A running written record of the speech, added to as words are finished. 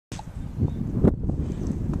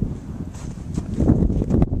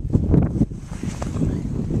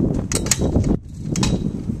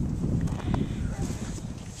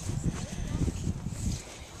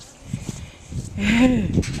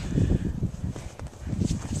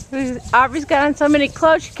Aubrey's got on so many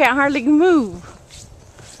clothes she can't hardly move.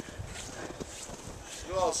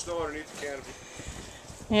 There's a lot of snow underneath the canopy.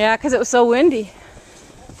 Yeah, because it was so windy.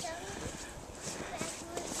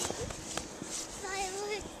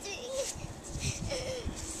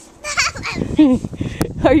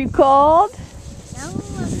 Are you cold? No.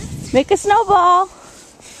 Make a snowball.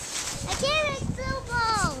 I can't make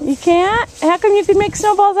snowballs. You can't? How come you can make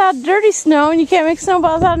snowballs out of dirty snow and you can't make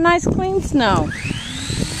snowballs out of nice clean snow?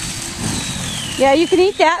 Yeah, you can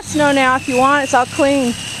eat that snow now if you want. It's all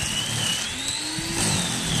clean.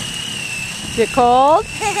 Is it cold?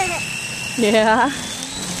 Yeah.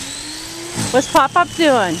 What's PopPop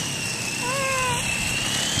doing?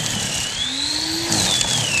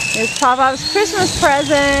 Here's PopPop's Christmas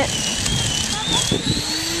present.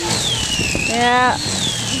 Yeah.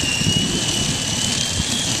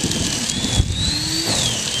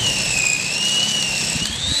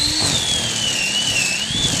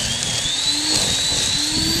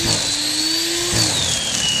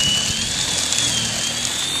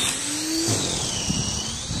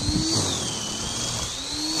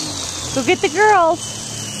 Go get the girls.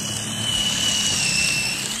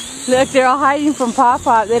 Look, they're all hiding from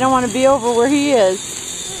PopPop. They don't want to be over where he is.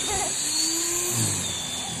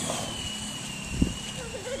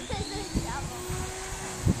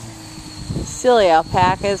 Silly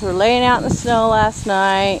alpacas were laying out in the snow last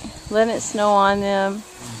night, letting it snow on them.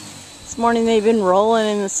 This morning they've been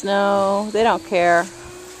rolling in the snow. They don't care.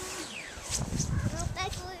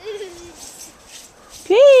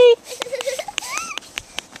 Pete!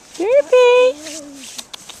 Here, Pete!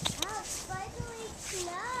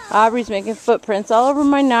 Aubre's making footprints all over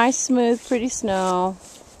my nice, smooth, pretty snow.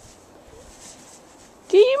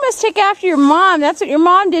 Gee, you must take after your mom. That's what your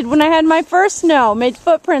mom did when I had my first snow. Made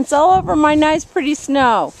footprints all over my nice, pretty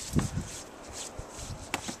snow.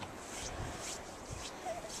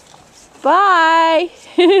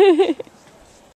 Bye!